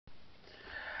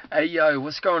Hey yo,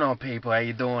 what's going on people? How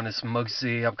you doing? It's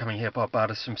MUGZY, upcoming hip hop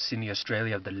artist from Sydney,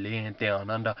 Australia, of the land down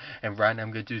under. And right now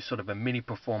I'm going to do sort of a mini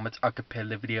performance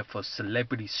acapella video for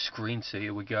Celebrity Screen. So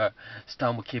here we go. It's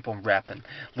time we keep on rapping.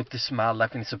 Look to smile,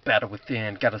 laughing, it's a battle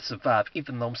within. Gotta survive,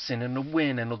 even though I'm sinning to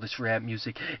win. And all this rap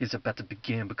music is about to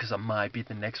begin, because I might be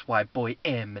the next white boy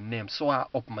Eminem. So I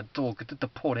open my door, get to the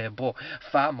portable,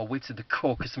 find my way to the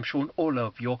core, cause I'm showing all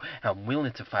of you I'm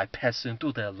willing to fight, passing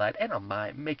through the light. And I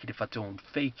might make it if I don't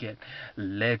fake it.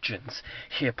 Legends.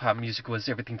 Hip hop music was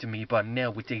everything to me, but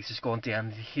nowadays it's gone down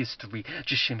in history.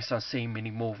 Just shame it's not same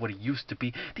anymore what it used to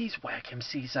be. These whack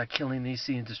MCs are killing this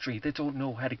industry. They don't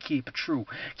know how to keep it true,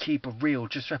 keep it real.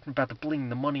 Just rapping about the bling,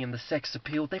 the money, and the sex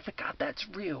appeal. They forgot that's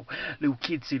real. Little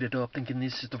kids eat it up thinking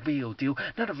this is the real deal.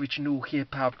 Not original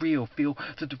hip hop, real feel.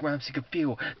 Through the rhymes you can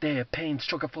feel their pain,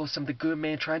 struggle for something good,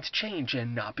 man, trying to change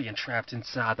and not being trapped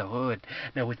inside the hood.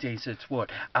 Nowadays it's what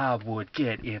I would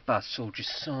get if I sold you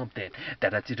something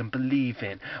that I didn't believe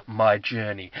in. My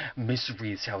journey,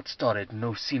 misery is how it started.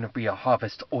 No scenery or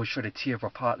harvest, always shed a tear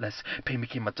of heartless. Pain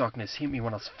became my darkness, hit me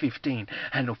when I was 15.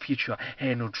 Had no future,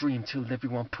 had no dream, till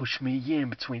everyone pushed me in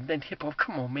between. Then hip hop,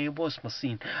 come on man, what's my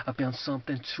scene? I found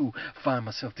something to find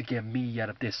myself, to get me out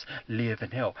of this live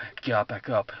in hell. Got back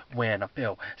up when I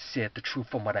fell, said the truth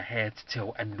from what I had to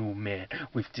tell. A new man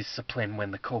with discipline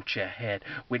when the culture had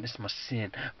witnessed my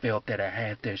sin, felt that I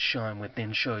had to shine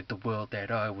within, showed the world that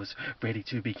I was ready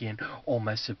to begin,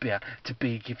 almost about to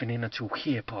be given in until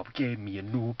hip-hop gave me a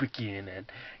new beginning.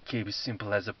 Keep it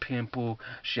simple as a pimple.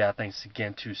 Shout thanks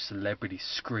again to Celebrity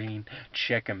Screen.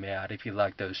 Check them out if you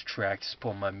like those tracks.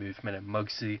 Support my movement at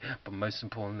MUGZY, but most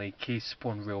importantly, keep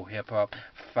supporting real hip-hop.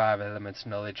 5 elements,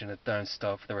 knowledge, and it don't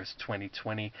stop for the rest of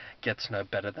 2020. Gets no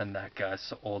better than that, guys,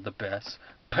 so all the best.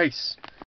 Peace!